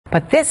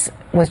But this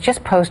was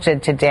just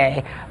posted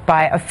today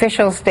by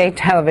official state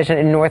television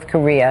in North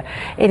Korea.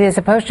 It is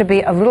supposed to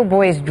be a little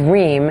boy's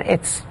dream.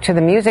 It's to the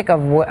music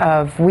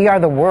of We Are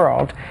the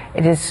World.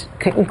 It is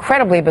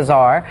incredibly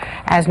bizarre,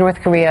 as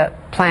North Korea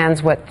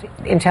plans what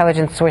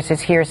intelligence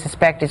sources here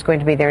suspect is going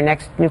to be their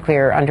next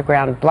nuclear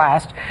underground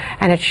blast.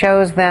 And it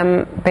shows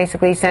them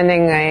basically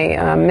sending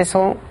a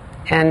missile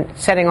and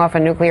setting off a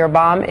nuclear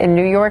bomb in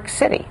New York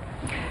City.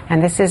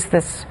 And this is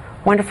this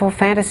wonderful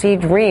fantasy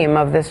dream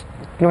of this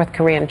North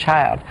Korean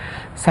child.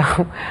 So,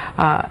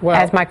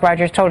 as Mike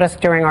Rogers told us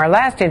during our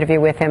last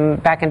interview with him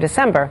back in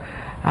December,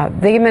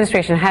 the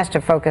administration has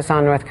to focus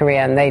on North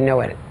Korea, and they know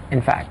it, in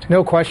fact.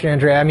 No question,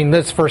 Andrea. I mean,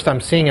 this is the first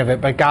I'm seeing of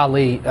it, but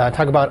golly,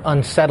 talk about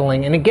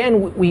unsettling. And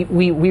again,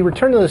 we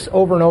return to this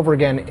over and over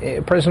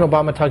again. President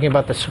Obama talking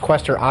about the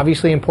sequester,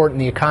 obviously important,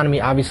 the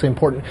economy, obviously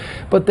important,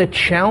 but the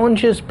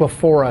challenges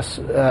before us,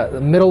 the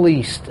Middle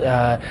East,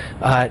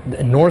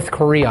 North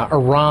Korea,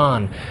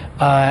 Iran,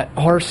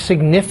 are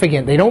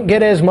significant. They don't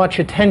get as much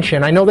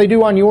attention. I know they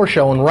do on your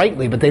show, and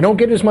rightly, but they don't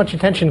get as much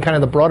attention in kind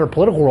of the broader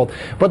political world.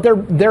 But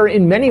they're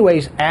in many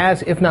ways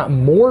as, if not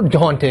more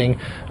daunting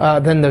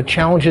than the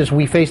challenges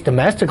we face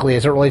domestically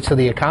as it relates to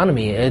the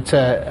economy. It's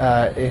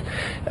a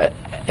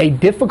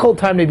difficult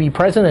time to be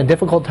president, a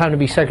difficult time to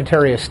be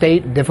Secretary of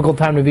State, a difficult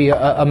time to be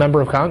a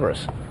member of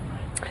Congress.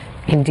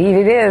 Indeed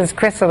it is.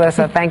 Chris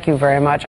Alyssa, thank you very much.